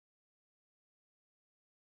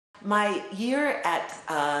My year at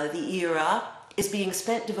the ERA is being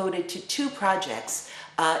spent devoted to two projects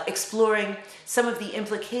exploring some of the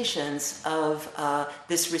implications of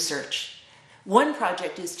this research. One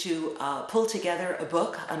project is to pull together a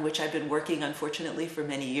book on which I've been working, unfortunately, for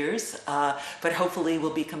many years, but hopefully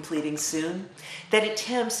will be completing soon, that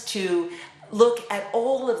attempts to look at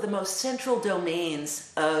all of the most central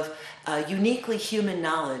domains of uniquely human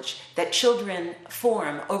knowledge that children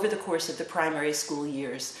form over the course of the primary school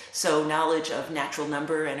years. So knowledge of natural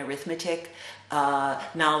number and arithmetic,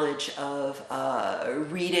 knowledge of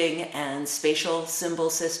reading and spatial symbol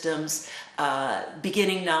systems,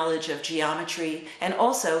 beginning knowledge of geometry, and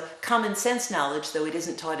also common sense knowledge, though it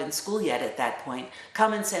isn't taught in school yet at that point,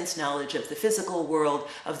 common sense knowledge of the physical world,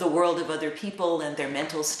 of the world of other people and their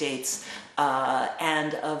mental states,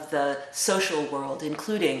 and of the social world,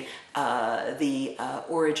 including the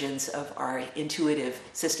origins of our intuitive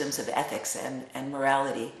systems of ethics and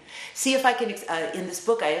morality. See if I can, in this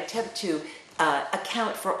book, I attempt to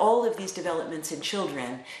account for all of these developments in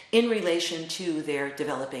children in relation to their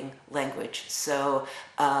developing language. So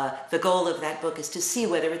the goal of that book is to see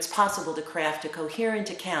whether it's possible to craft a coherent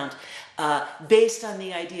account based on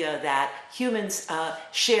the idea that humans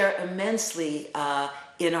share immensely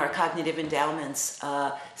in our cognitive endowments,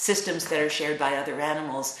 systems that are shared by other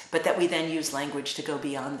animals, but that we then use language to go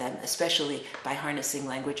beyond them, especially by harnessing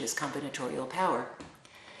language's combinatorial power.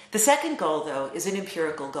 The second goal, though, is an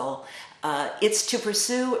empirical goal. It's to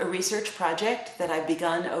pursue a research project that I've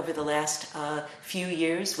begun over the last few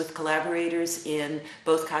years with collaborators in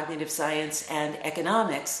both cognitive science and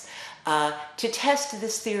economics to test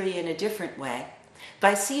this theory in a different way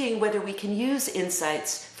by seeing whether we can use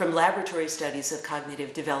insights from laboratory studies of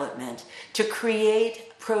cognitive development to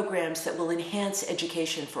create programs that will enhance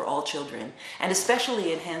education for all children, and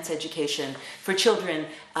especially enhance education for children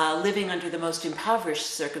living under the most impoverished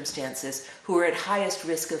circumstances who are at highest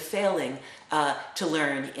risk of failing to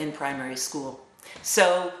learn in primary school.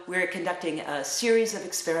 So we're conducting a series of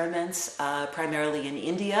experiments, primarily in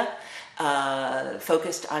India,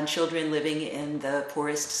 focused on children living in the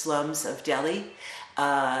poorest slums of Delhi.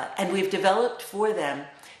 And we've developed for them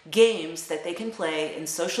games that they can play in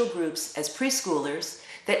social groups as preschoolers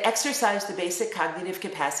that exercise the basic cognitive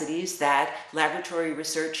capacities that laboratory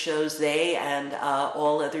research shows they and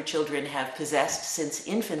all other children have possessed since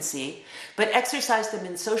infancy, but exercise them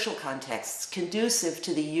in social contexts conducive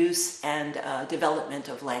to the use and development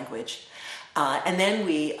of language. And then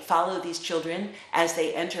we follow these children as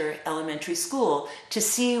they enter elementary school to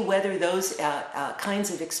see whether those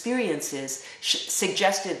kinds of experiences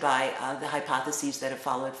suggested by the hypotheses that have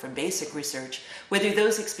followed from basic research, whether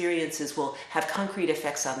those experiences will have concrete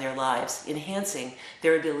effects on their lives, enhancing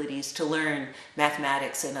their abilities to learn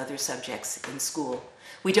mathematics and other subjects in school.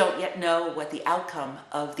 We don't yet know what the outcome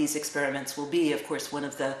of these experiments will be. Of course, one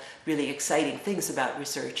of the really exciting things about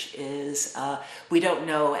research is we don't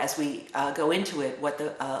know as we go into it what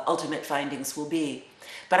the ultimate findings will be.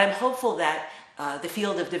 But I'm hopeful that the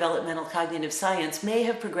field of developmental cognitive science may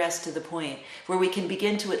have progressed to the point where we can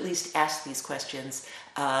begin to at least ask these questions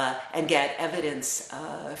and get evidence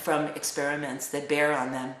from experiments that bear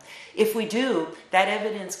on them. If we do, that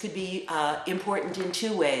evidence could be important in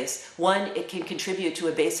two ways. One, it can contribute to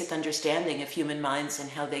a basic understanding of human minds and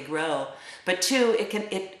how they grow. But two,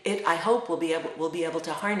 I hope we'll be able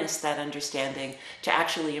to harness that understanding to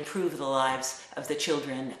actually improve the lives of the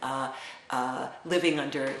children living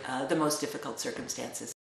under the most difficult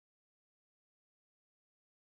circumstances.